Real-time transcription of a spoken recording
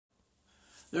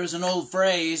There's an old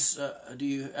phrase, do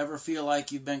you ever feel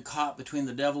like you've been caught between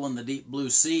the devil and the deep blue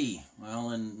sea?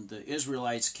 Well, in the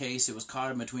Israelites' case, it was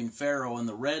caught in between Pharaoh and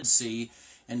the Red Sea,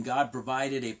 and God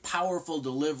provided a powerful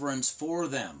deliverance for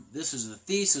them. This is the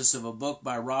thesis of a book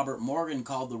by Robert Morgan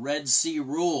called The Red Sea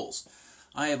Rules.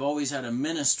 I have always had a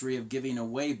ministry of giving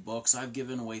away books. I've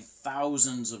given away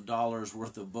thousands of dollars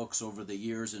worth of books over the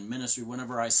years in ministry.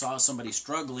 Whenever I saw somebody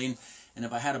struggling, and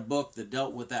if I had a book that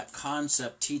dealt with that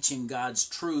concept, teaching God's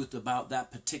truth about that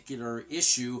particular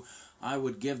issue, I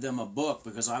would give them a book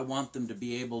because I want them to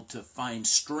be able to find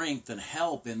strength and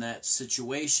help in that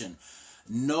situation.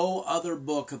 No other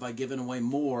book have I given away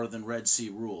more than Red Sea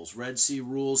Rules. Red Sea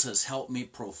Rules has helped me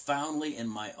profoundly in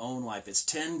my own life. It's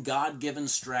 10 God-given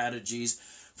strategies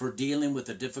for dealing with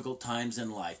the difficult times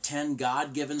in life. 10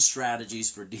 God-given strategies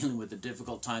for dealing with the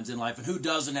difficult times in life. And who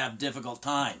doesn't have difficult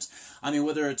times? I mean,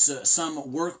 whether it's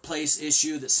some workplace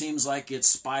issue that seems like it's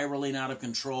spiraling out of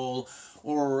control,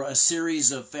 or a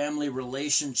series of family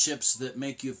relationships that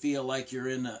make you feel like you're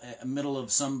in the middle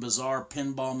of some bizarre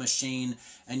pinball machine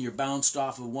and you're bounced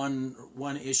off of one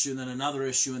issue and then another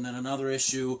issue and then another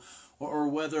issue, or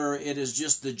whether it is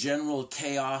just the general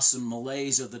chaos and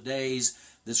malaise of the days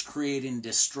that's creating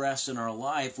distress in our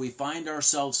life, we find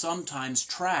ourselves sometimes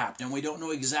trapped and we don't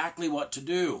know exactly what to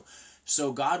do.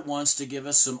 So God wants to give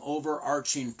us some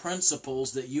overarching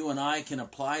principles that you and I can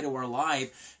apply to our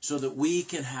life so that we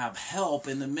can have help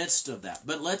in the midst of that.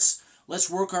 But let's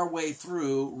work our way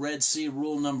through Red Sea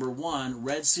Rule number 1.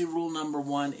 Red Sea Rule number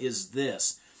 1 is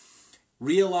this.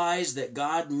 Realize that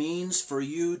God means for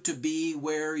you to be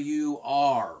where you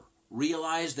are.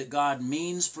 Realize that God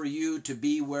means for you to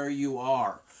be where you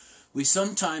are. We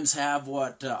sometimes have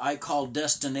what I call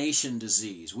destination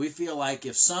disease. We feel like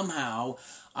if somehow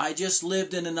I just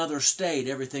lived in another state,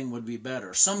 everything would be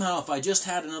better. Somehow if I just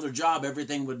had another job,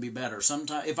 everything would be better.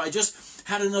 Sometimes if I just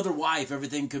had another wife,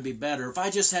 everything could be better. If I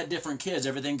just had different kids,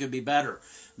 everything could be better.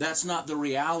 That's not the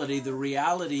reality. The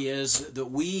reality is that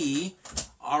we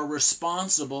are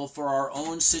responsible for our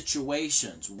own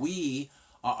situations. We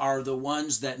are the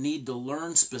ones that need to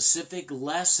learn specific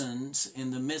lessons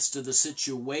in the midst of the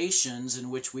situations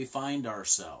in which we find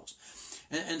ourselves.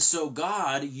 And so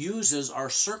God uses our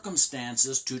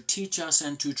circumstances to teach us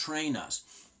and to train us.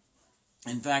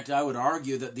 In fact, I would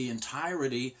argue that the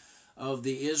entirety of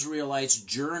the Israelites'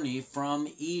 journey from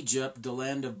Egypt, the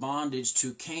land of bondage,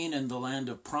 to Canaan, the land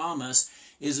of promise,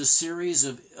 is a series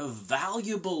of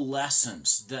valuable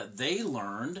lessons that they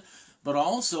learned, but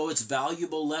also it's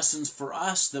valuable lessons for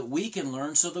us that we can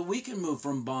learn so that we can move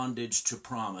from bondage to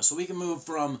promise. So we can move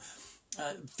from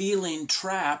feeling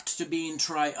trapped to being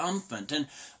triumphant. And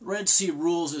Red Sea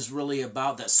Rules is really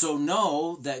about that. So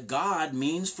know that God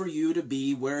means for you to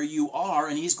be where you are,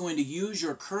 and He's going to use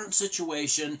your current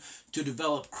situation to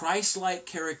develop Christ-like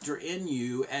character in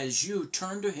you as you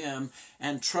turn to Him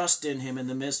and trust in Him in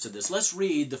the midst of this. Let's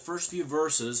read the first few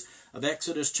verses of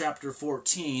Exodus chapter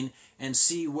 14 and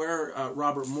see where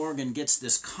Robert Morgan gets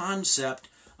this concept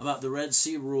about the Red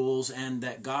Sea Rules and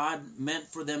that God meant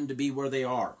for them to be where they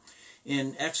are.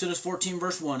 In Exodus 14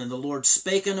 verse 1, and the Lord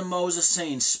spake unto Moses,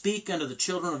 saying, Speak unto the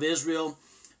children of Israel,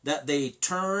 that they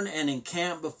turn and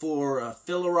encamp before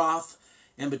Phileroth,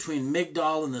 and between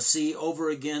Migdol and the sea, over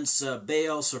against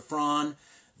Baal Zephon,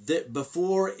 that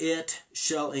before it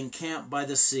shall encamp by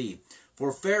the sea.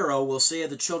 For Pharaoh will say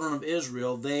of the children of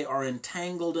Israel, They are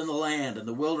entangled in the land, and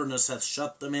the wilderness hath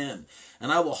shut them in.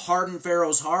 And I will harden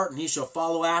Pharaoh's heart, and he shall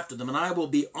follow after them. And I will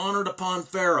be honored upon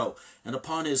Pharaoh and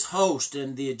upon his host,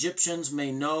 and the Egyptians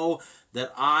may know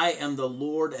that I am the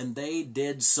Lord. And they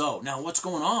did so. Now what's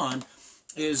going on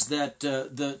is that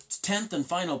the 10th and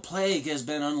final plague has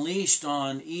been unleashed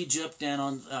on Egypt and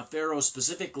on Pharaoh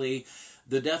specifically.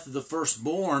 The death of the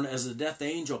firstborn, as the death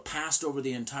angel passed over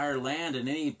the entire land, and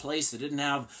any place that didn't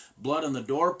have blood on the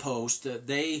doorpost,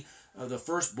 the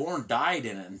firstborn died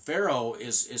in it. And Pharaoh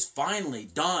is finally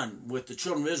done with the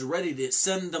children of Israel, ready to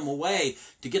send them away,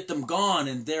 to get them gone,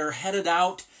 and they're headed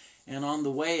out. And on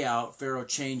the way out, Pharaoh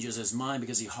changes his mind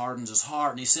because he hardens his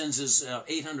heart, and he sends his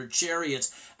 800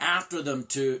 chariots after them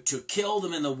to kill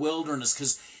them in the wilderness,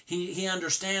 because he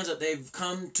understands that they've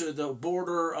come to the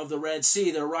border of the Red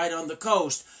Sea. They're right on the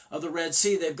coast of the Red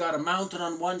Sea. They've got a mountain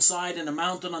on one side and a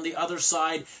mountain on the other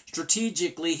side.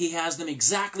 Strategically, he has them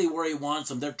exactly where he wants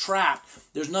them. They're trapped.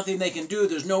 There's nothing they can do.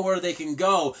 There's nowhere they can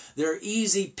go. They're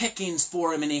easy pickings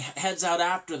for him, and he heads out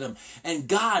after them. And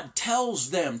God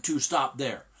tells them to stop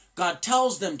there. God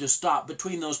tells them to stop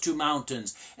between those two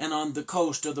mountains and on the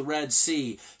coast of the Red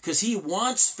Sea, because He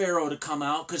wants Pharaoh to come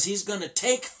out, because He's going to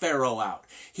take Pharaoh out.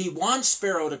 He wants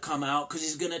Pharaoh to come out because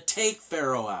He's going to take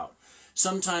Pharaoh out.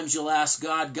 Sometimes you'll ask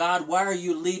God, God, why are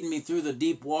you leading me through the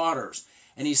deep waters?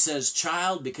 And he says,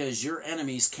 child, because your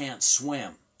enemies can't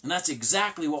swim. And that's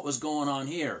exactly what was going on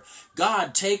here.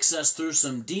 God takes us through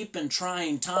some deep and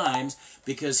trying times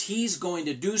because he's going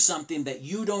to do something that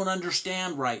you don't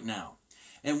understand right now.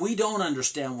 And we don't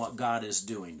understand what God is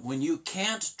doing. When you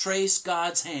can't trace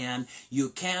God's hand, you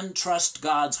can trust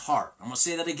God's heart. I'm going to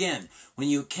say that again. When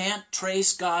you can't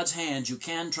trace God's hand, you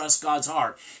can trust God's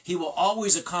heart. He will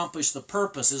always accomplish the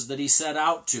purposes that he set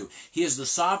out to. He is the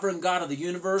sovereign God of the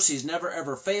universe. He's never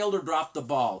ever failed or dropped the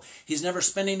ball. He's never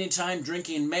spent any time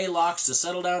drinking Maalox to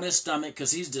settle down his stomach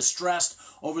because he's distressed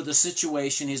over the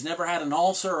situation. He's never had an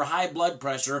ulcer or high blood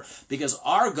pressure because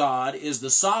our God is the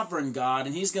sovereign God,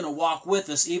 and he's going to walk with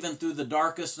us even through the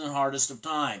darkest and hardest of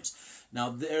times. Now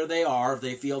there they are,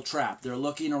 they feel trapped. They're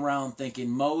looking around thinking,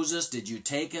 Moses, did you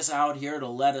take us out here to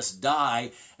let us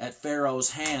die at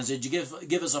Pharaoh's hands? Did you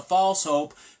give us a false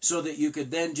hope so that you could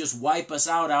then just wipe us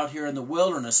out here in the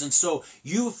wilderness? And so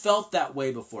you felt that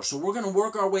way before. So we're going to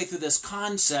work our way through this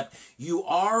concept. You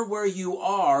are where you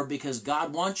are because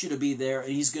God wants you to be there,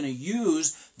 and he's going to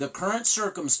use the current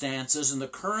circumstances and the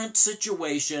current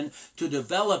situation to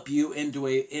develop you into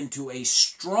a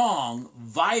strong,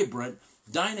 vibrant,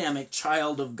 dynamic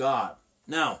child of God.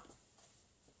 Now,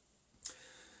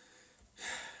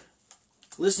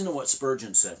 listen to what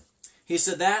Spurgeon said. He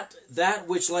said, that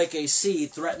which like a sea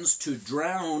threatens to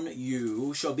drown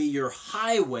you shall be your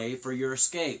highway for your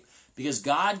escape. Because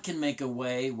God can make a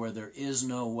way where there is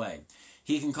no way.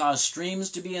 He can cause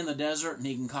streams to be in the desert, and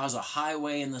he can cause a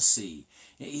highway in the sea.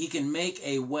 He can make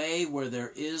a way where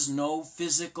there is no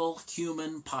physical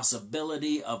human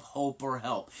possibility of hope or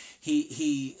help.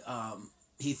 He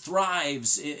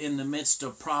thrives in the midst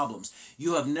of problems.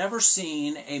 You have never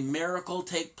seen a miracle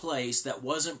take place that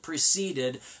wasn't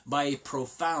preceded by a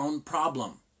profound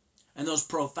problem. And those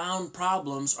profound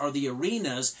problems are the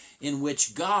arenas in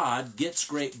which God gets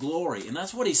great glory. And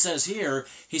that's what he says here.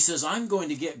 He says, I'm going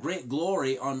to get great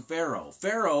glory on Pharaoh.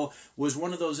 Pharaoh was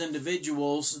one of those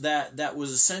individuals that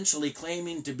was essentially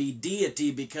claiming to be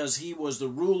deity because he was the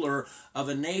ruler of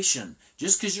a nation.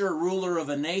 Just because you're a ruler of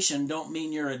a nation don't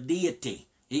mean you're a deity.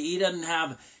 He didn't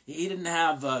have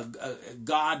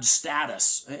God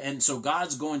status. And so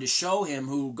God's going to show him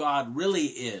who God really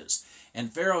is. And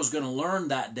Pharaoh's going to learn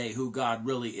that day who God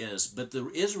really is. But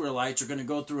the Israelites are going to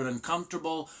go through an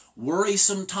uncomfortable,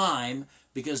 worrisome time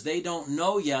because they don't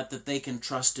know yet that they can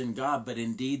trust in God. But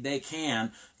indeed they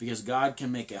can, because God can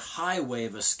make a highway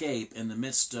of escape in the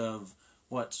midst of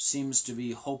what seems to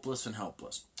be hopeless and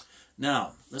helpless.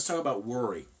 Now, let's talk about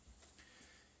worry.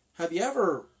 Have you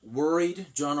ever worried?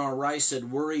 John R. Rice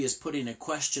said worry is putting a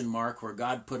question mark where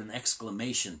God put an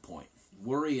exclamation point.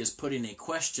 Worry is putting a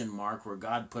question mark where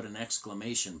God put an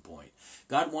exclamation point.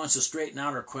 God wants to straighten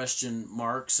out our question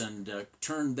marks and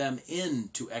turn them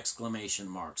into exclamation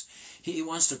marks. He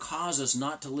wants to cause us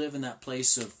not to live in that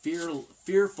place of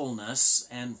fearfulness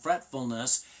and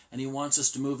fretfulness, and he wants us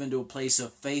to move into a place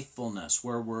of faithfulness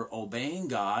where we're obeying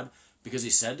God because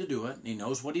he said to do it, and he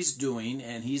knows what he's doing,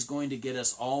 and he's going to get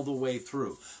us all the way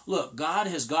through. Look, God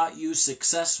has got you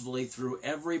successfully through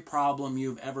every problem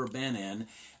you've ever been in,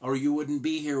 or you wouldn't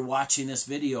be here watching this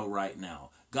video right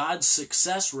now. God's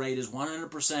success rate is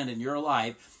 100% in your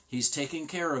life. He's taken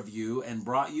care of you and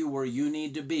brought you where you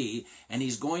need to be, and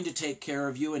he's going to take care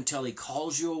of you until he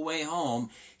calls you away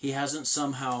home. He hasn't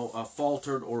somehow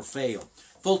faltered or failed.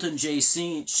 Fulton J.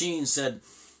 Sheen said,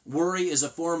 worry is a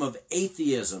form of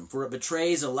atheism, for it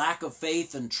betrays a lack of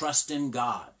faith and trust in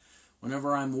God.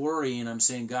 Whenever I'm worrying, I'm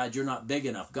saying, God, you're not big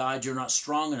enough. God, you're not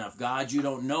strong enough. God, you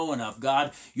don't know enough.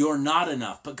 God, you're not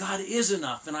enough. But God is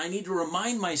enough, and I need to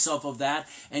remind myself of that,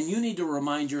 and you need to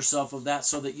remind yourself of that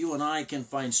so that you and I can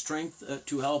find strength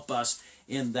to help us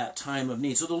in that time of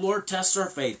need. So the Lord tests our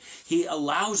faith. He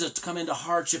allows us to come into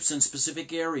hardships in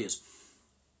specific areas.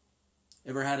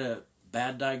 Ever had a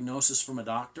bad diagnosis from a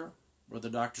doctor? Where the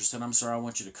doctor said, I'm sorry, I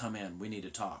want you to come in. We need to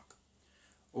talk.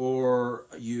 Or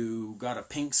you got a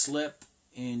pink slip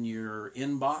in your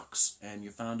inbox and you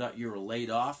found out you were laid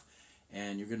off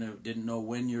and didn't know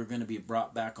when you're going to be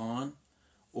brought back on.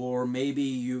 Or maybe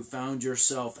you found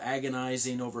yourself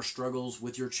agonizing over struggles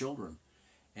with your children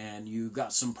and you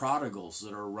got some prodigals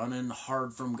that are running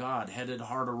hard from God, headed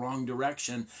hard a wrong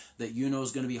direction that you know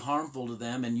is going to be harmful to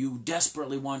them, and you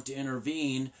desperately want to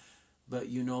intervene, but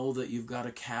you know that you've got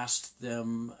to cast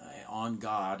them on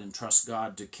God and trust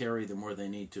God to carry them where they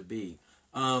need to be.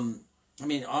 On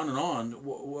and on.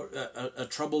 A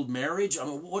troubled marriage.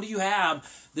 What do you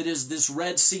have that is this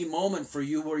Red Sea moment for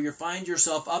you where you find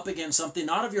yourself up against something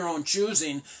not of your own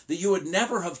choosing that you would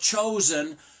never have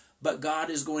chosen, but God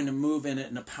is going to move in it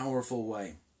in a powerful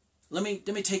way. Let me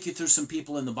take you through some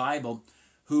people in the Bible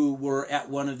who were at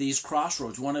one of these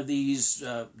crossroads, one of these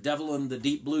devil in the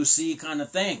deep blue sea kind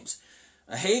of things.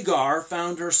 Hagar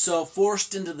found herself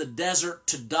forced into the desert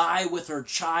to die with her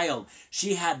child.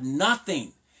 She had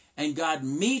nothing. And God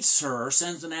meets her,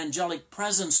 sends an angelic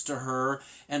presence to her,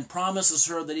 and promises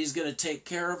her that he's going to take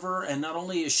care of her. And not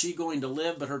only is she going to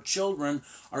live, but her children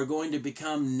are going to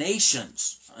become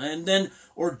nations. And then,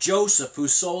 or Joseph,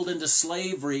 who's sold into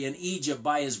slavery in Egypt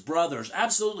by his brothers,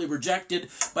 absolutely rejected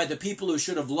by the people who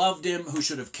should have loved him, who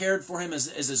should have cared for him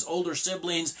as his older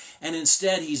siblings. And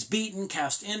instead, he's beaten,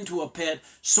 cast into a pit,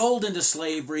 sold into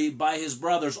slavery by his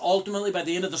brothers. Ultimately, by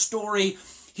the end of the story,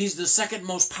 he's the second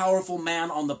most powerful man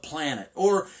on the planet.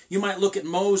 Or you might look at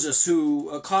Moses,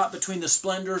 who caught between the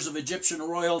splendors of Egyptian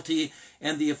royalty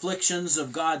and the afflictions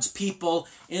of God's people,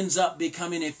 ends up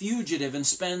becoming a fugitive and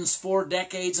spends 4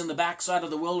 decades in the backside of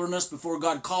the wilderness before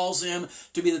God calls him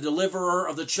to be the deliverer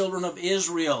of the children of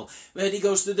Israel. But he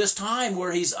goes through this time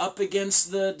where he's up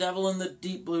against the devil in the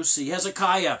deep blue sea.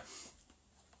 Hezekiah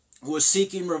was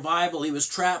seeking revival. He was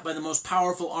trapped by the most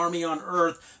powerful army on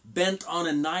earth, bent on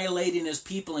annihilating his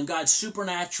people, and God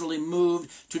supernaturally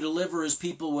moved to deliver his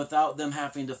people without them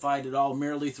having to fight at all,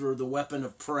 merely through the weapon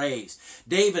of praise.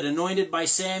 David, anointed by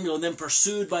Samuel and then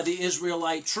pursued by the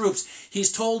Israelite troops.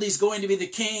 He's told he's going to be the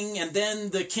king, and then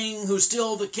the king, who's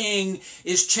still the king,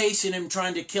 is chasing him,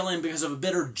 trying to kill him because of a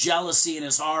bitter jealousy in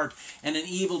his heart and an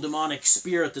evil demonic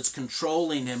spirit that's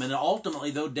controlling him. And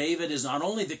ultimately, though, David is not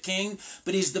only the king,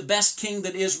 but he's the best king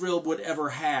that Israel would ever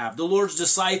have. The Lord's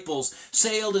disciples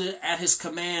sailed at his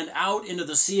command out into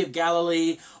the Sea of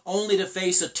Galilee, only to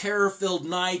face a terror-filled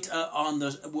night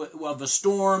of a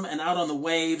storm and out on the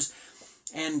waves.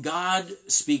 And God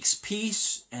speaks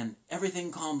peace, and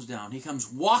everything calms down. He comes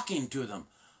walking to them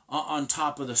on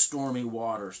top of the stormy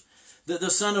waters. The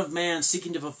Son of Man,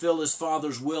 seeking to fulfill his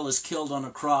Father's will, is killed on a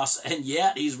cross, and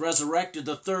yet he's resurrected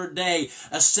the 3rd day,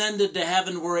 ascended to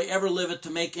heaven where he ever liveth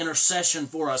to make intercession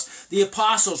for us. The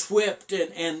apostles whipped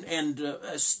and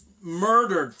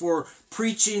murdered for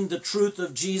preaching the truth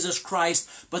of Jesus Christ,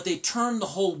 but they turned the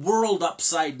whole world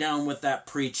upside down with that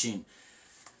preaching.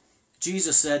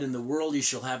 Jesus said, "In the world you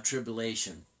shall have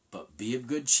tribulation, but be of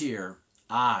good cheer.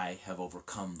 I have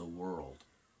overcome the world."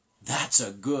 That's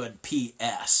a good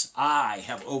P.S. I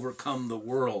have overcome the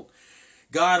world.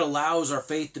 God allows our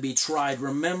faith to be tried.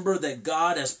 Remember that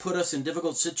God has put us in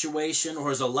difficult situations, or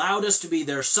has allowed us to be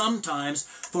there sometimes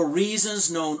for reasons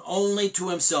known only to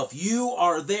himself. You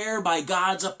are there by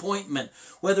God's appointment.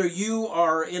 Whether you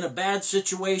are in a bad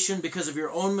situation because of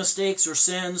your own mistakes or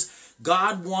sins,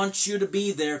 God wants you to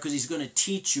be there because he's going to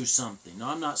teach you something. Now,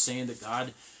 I'm not saying that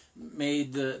God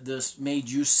made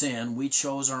you sin. We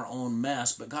chose our own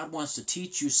mess, but God wants to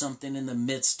teach you something in the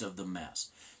midst of the mess.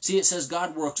 See, it says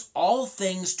God works all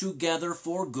things together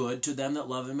for good to them that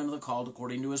love him and are called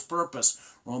according to his purpose.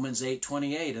 Romans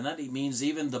 8:28. And that means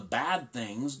even the bad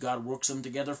things, God works them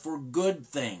together for good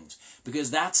things, because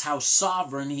that's how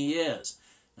sovereign he is.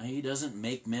 Now, he doesn't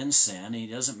make men sin. He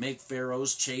doesn't make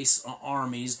pharaohs chase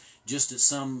armies just at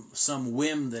some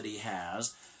whim that he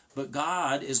has. But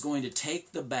God is going to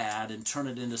take the bad and turn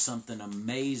it into something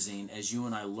amazing as you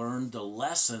and I learn the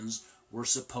lessons we're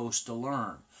supposed to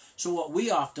learn. So what we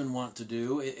often want to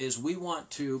do is we want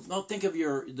to, think of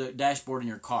the dashboard in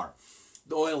your car.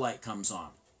 The oil light comes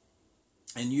on.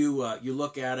 And you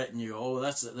look at it and you go, oh,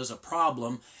 there's a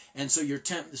problem. And so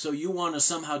you want to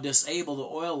somehow disable the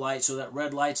oil light so that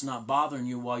red light's not bothering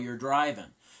you while you're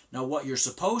driving. Now, what you're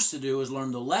supposed to do is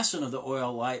learn the lesson of the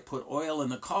oil light, put oil in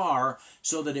the car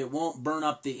so that it won't burn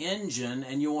up the engine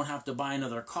and you won't have to buy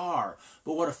another car.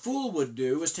 But what a fool would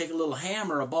do is take a little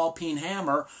hammer, a ball-peen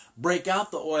hammer, break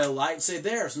out the oil light and say,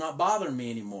 there, it's not bothering me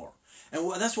anymore.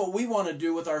 And that's what we want to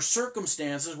do with our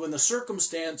circumstances. When the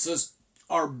circumstances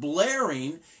are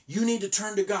blaring, you need to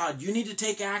turn to God. You need to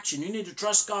take action. You need to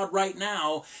trust God right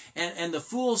now. And the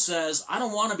fool says, I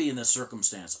don't want to be in this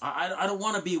circumstance. I don't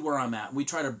want to be where I'm at. We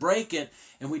try to break it,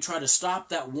 and we try to stop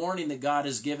that warning that God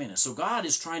is giving us. So God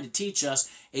is trying to teach us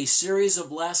a series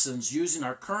of lessons using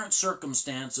our current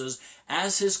circumstances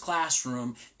as his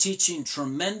classroom, teaching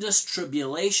tremendous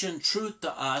tribulation truth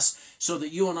to us so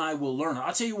that you and I will learn it.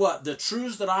 I'll tell you what, the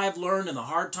truths that I've learned in the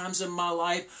hard times in my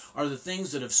life are the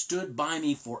things that have stood by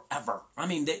me forever. I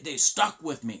mean, they stuck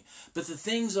with me. But the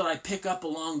things that I pick up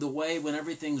along the way when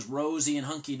everything's rosy and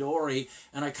hunky-dory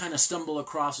and I kind of stumble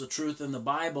across the truth in the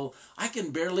Bible, I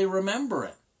can barely remember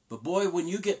it. But boy, when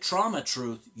you get trauma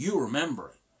truth, you remember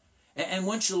it. And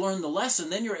once you learn the lesson,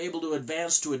 then you're able to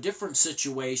advance to a different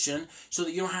situation so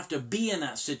that you don't have to be in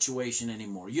that situation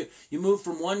anymore. You move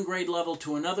from one grade level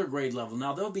to another grade level.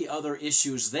 Now, there'll be other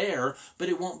issues there, but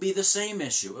it won't be the same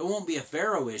issue. It won't be a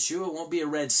Pharaoh issue. It won't be a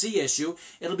Red Sea issue.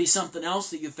 It'll be something else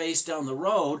that you face down the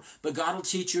road, but God will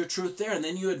teach you a truth there. And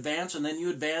then you advance, and then you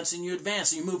advance, and you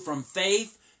advance. And you move from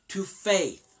faith to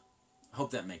faith. I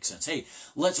hope that makes sense. Hey,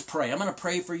 let's pray. I'm going to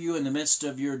pray for you in the midst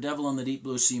of your devil in the deep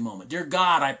blue sea moment. Dear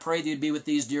God, I pray that you'd be with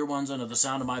these dear ones under the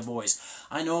sound of my voice.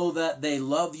 I know that they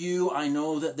love you. I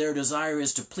know that their desire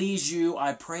is to please you.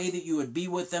 I pray that you would be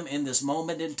with them in this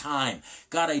moment in time.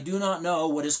 God, I do not know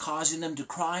what is causing them to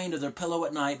cry into their pillow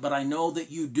at night, but I know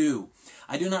that you do.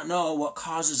 I do not know what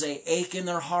causes an ache in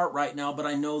their heart right now, but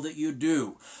I know that you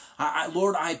do.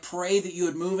 Lord, I pray that you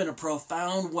would move in a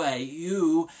profound way.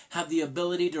 You have the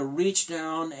ability to reach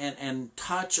down and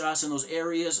touch us in those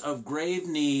areas of grave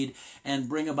need and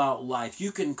bring about life.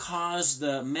 You can cause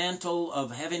the mantle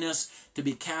of heaviness to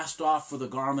be cast off for the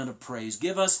garment of praise.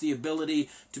 Give us the ability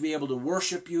to be able to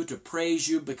worship you, to praise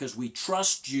you, because we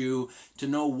trust you to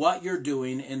know what you're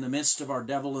doing in the midst of our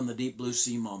devil in the deep blue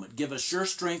sea moment. Give us your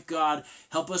strength, God.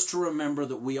 Help us to remember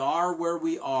that we are where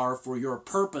we are for your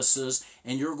purposes,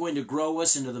 and you're going to grow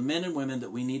us into the men and women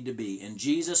that we need to be. In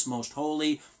Jesus' most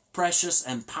holy, precious,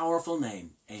 and powerful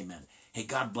name, amen. Hey,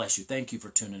 God bless you. Thank you for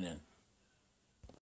tuning in.